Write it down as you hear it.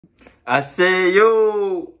I say,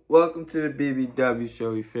 yo, welcome to the BBW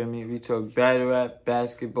show, you feel me? We talk battle rap,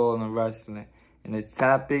 basketball, and wrestling. And the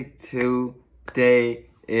topic today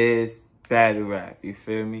is battle rap, you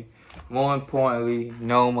feel me? More importantly,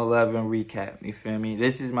 Nome 11 recap, you feel me?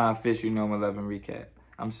 This is my official Nome 11 recap.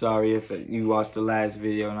 I'm sorry if you watched the last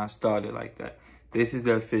video and I started like that. This is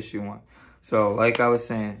the official one. So, like I was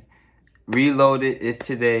saying, Reloaded is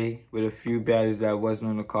today with a few battles that wasn't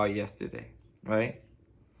on the card yesterday, right?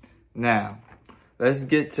 Now, let's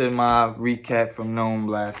get to my recap from Nome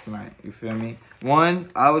last night. You feel me? One,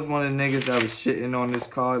 I was one of the niggas that was shitting on this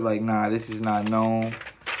card. Like, nah, this is not Nome.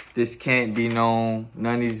 This can't be Nome.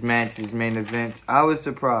 None of these matches, main events. I was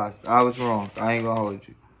surprised. I was wrong. I ain't gonna hold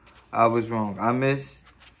you. I was wrong. I missed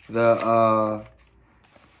the,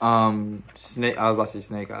 Snake. I was about to say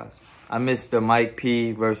Snake Eyes. I missed the Mike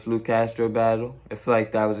P versus Luke Castro battle. I feel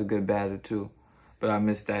like that was a good battle, too. But I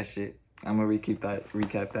missed that shit. I'm gonna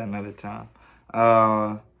recap that another time.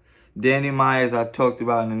 Danny Myers I talked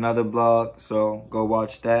about in another blog, so go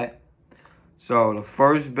watch that. So the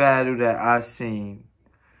first battle that I seen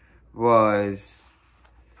was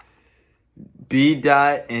B.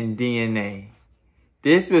 Dot and DNA.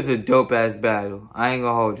 This was a dope ass battle. I ain't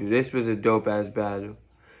gonna hold you. This was a dope ass battle.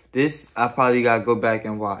 This I probably gotta go back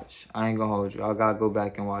and watch. I ain't gonna hold you. I gotta go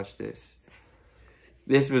back and watch this.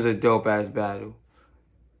 This was a dope ass battle.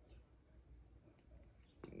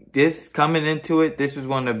 This, coming into it, this was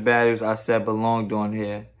one of the battles I said belonged on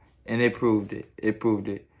here. And it proved it. It proved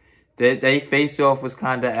it. They face-off was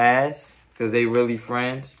kind of ass, because they really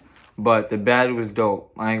friends. But the battle was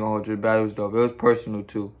dope. I ain't gonna hold you. The battle was dope. It was personal,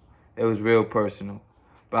 too. It was real personal.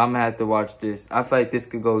 But I'm gonna have to watch this. I feel like this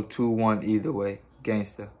could go 2-1 either way.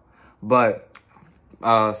 Gangsta. But,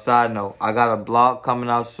 side note, I got a blog coming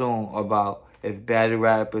out soon about if battle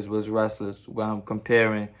rappers was wrestlers. Where I'm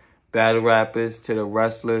comparing battle rappers to the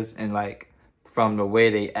wrestlers, and like from the way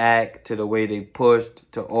they act to the way they pushed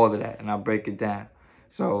to all of that, and I'll break it down.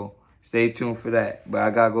 So stay tuned for that. But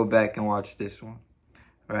I gotta go back and watch this one.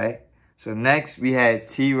 Right? So next we had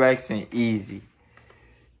T-Rex and Easy.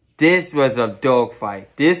 This was a dog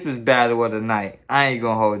fight. This was battle of the night. I ain't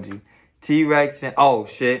gonna hold you. T-Rex and oh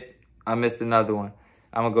shit, I missed another one.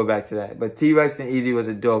 I'm gonna go back to that. But T-Rex and Easy was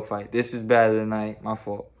a dog fight. This was battle of the night. My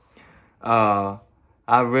fault.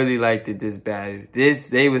 I really liked it, this battle.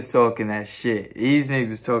 They was talking that shit. These niggas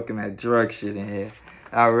was talking that drug shit in here.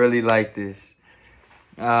 I really liked this.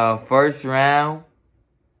 First round.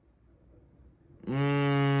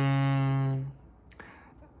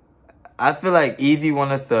 I feel like Easy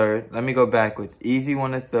won a third. Let me go backwards. Easy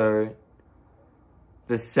won a third.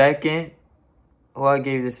 The second, who I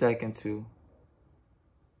gave the second to?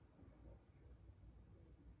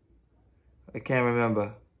 I can't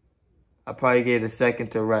remember. I probably gave the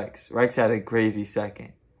second to Rex. Rex had a crazy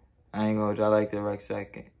second. I ain't gonna, I like the Rex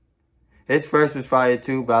second. His first was fire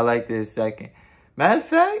too, but I liked his second. Matter of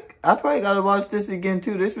fact, I probably gotta watch this again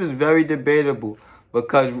too. This was very debatable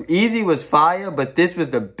because Easy was fire, but this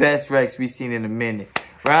was the best Rex we've seen in a minute.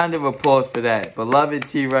 Round of applause for that. Beloved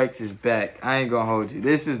T-Rex is back. I ain't gonna hold you.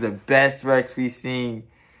 This was the best Rex we've seen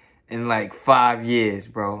in like 5 years,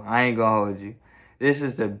 bro. I ain't gonna hold you. This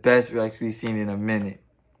is the best Rex we've seen in a minute.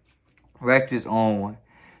 Rex is on one.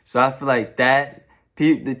 So I feel like that,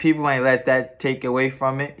 the people might let that take away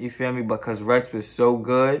from it, you feel me? Because Rex was so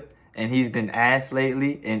good, and he's been ass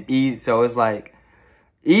lately, and Easy, so it's like,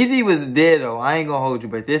 Easy was there though, I ain't gonna hold you,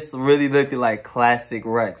 but this really looked like classic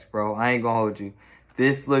Rex, bro. I ain't gonna hold you.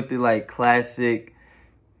 This looked like classic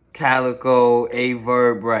Calico,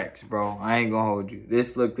 A-Verb Rex, bro. I ain't gonna hold you.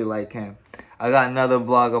 This looked like him. I got another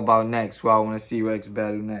blog about next, who I wanna see Rex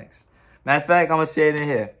battle next. Matter of fact, I'm gonna say it in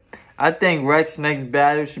here. I think Rex's next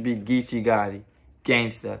battle should be Geechee Gotti.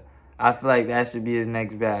 Gangsta. I feel like that should be his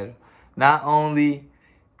next battle. Not only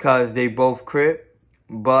because they both crip,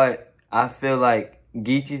 but I feel like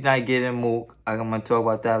Geechee's not getting Mook. I'm going to talk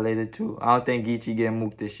about that later too. I don't think Geechee getting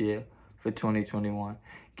Mook this year for 2021.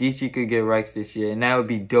 Geechee could get Rex this year, and that would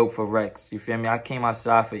be dope for Rex. You feel me? I came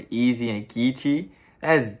outside for Easy and Geechee.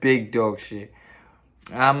 That's big dog shit.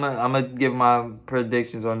 I'm going to give my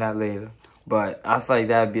predictions on that later. But I feel like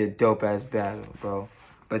that would be a dope-ass battle, bro.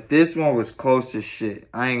 But this one was close as shit.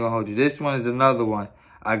 I ain't gonna hold you. This one is another one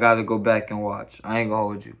I gotta go back and watch. I ain't gonna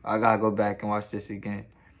hold you. I gotta go back and watch this again.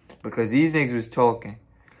 Because these niggas was talking.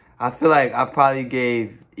 I feel like I probably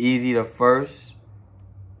gave Easy the first,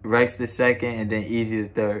 Rex the second, and then Easy the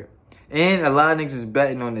third. And a lot of niggas was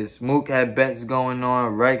betting on this. Mook had bets going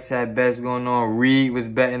on. Rex had bets going on. Reed was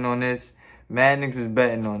betting on this. Mad niggas was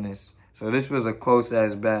betting on this. So this was a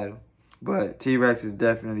close-ass battle. But T-Rex is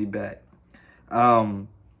definitely back.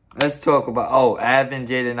 Let's talk about, oh, Av and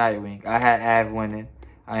Jada Nightwing. I had Av winning.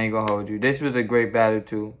 I ain't gonna hold you. This was a great battle,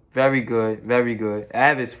 too. Very good. Very good.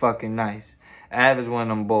 Av is fucking nice. Av is one of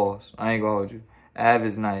them balls. I ain't gonna hold you. Av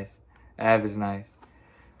is nice. Av is nice.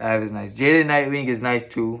 Av is nice. Jada Nightwing is nice,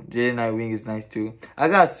 too. Jada Nightwing is nice, too. I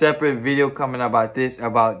got a separate video coming about this. It's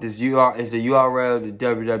the URL, the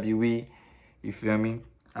WWE. You feel me?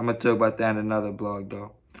 I'm gonna talk about that in another blog,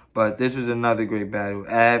 though. But this was another great battle.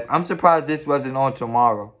 Av, I'm surprised this wasn't on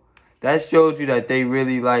tomorrow. That shows you that they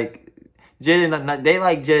really like... they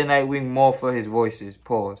like Jada Nightwing more for his voices.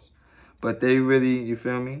 Pause. But they really, you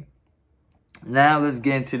feel me? Now let's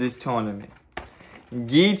get into this tournament.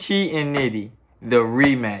 Geechee and Nitty, the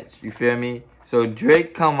rematch. You feel me? So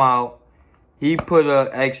Drake come out. He put a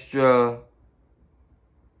extra...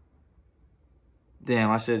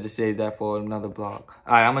 Damn, I should have just saved that for another blog.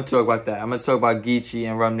 Alright, I'm going to talk about that. I'm going to talk about Geechee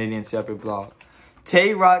and Rum Nitty in separate blog.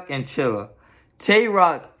 Tay Rock and Chilla. Tay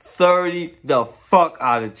Rock 30 the fuck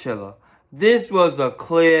out of Chilla. This was a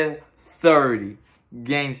clear 30.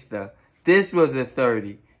 Gangsta. This was a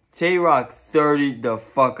 30. Tay Rock 30 the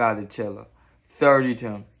fuck out of Chilla. 30 to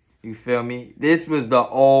him. You feel me? This was the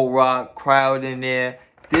old Rock crowd in there.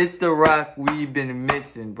 This the Rock we've been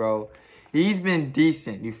missing, bro. He's been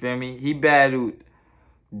decent. You feel me? He battled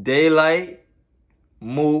Daylight,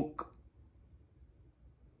 Mook,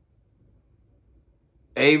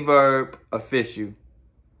 Averb, Official.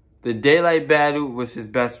 The Daylight battle was his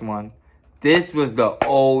best one. This was the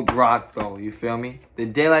old Rock, though. You feel me? The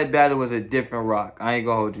Daylight battle was a different Rock. I ain't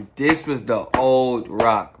gonna hold you. This was the old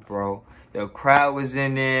Rock, bro. The crowd was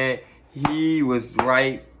in there. He was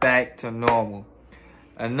right back to normal.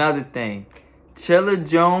 Another thing. Chilla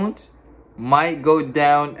Jones might go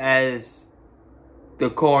down as the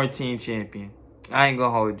quarantine champion. I ain't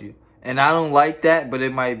gonna hold you. And I don't like that, but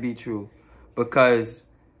it might be true. Because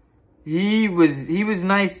he was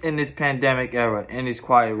nice in this pandemic era, in his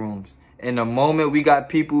quiet rooms. And the moment we got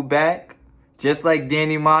people back, just like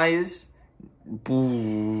Danny Myers,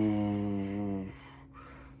 boom.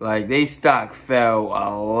 Like, they stock fell a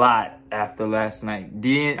lot after last night.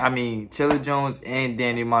 Chilla Jones and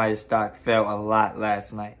Danny Myers stock fell a lot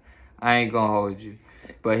last night. I ain't gonna hold you.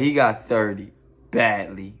 But he got 30.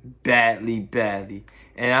 Badly.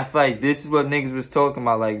 And I feel like this is what niggas was talking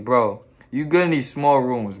about. Like, bro, you good in these small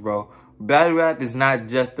rooms, bro. Battle rap is not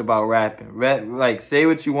just about rapping. Like, say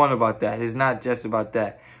what you want about that. It's not just about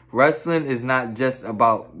that. Wrestling is not just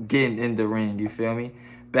about getting in the ring. You feel me?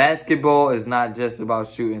 Basketball is not just about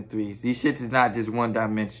shooting threes. These shits is not just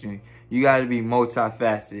one-dimensional. You gotta be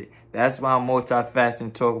multifaceted. That's why I'm multifaceted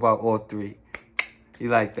and talk about all three. You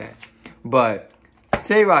like that? But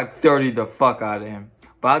Tay Rock 30 the fuck out of him.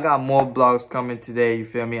 But I got more blogs coming today, you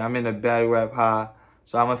feel me? I'm in a battle rap high.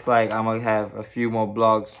 So I'm gonna have a few more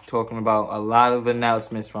blogs talking about a lot of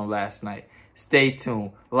announcements from last night. Stay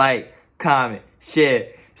tuned. Like, comment, share,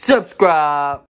 subscribe.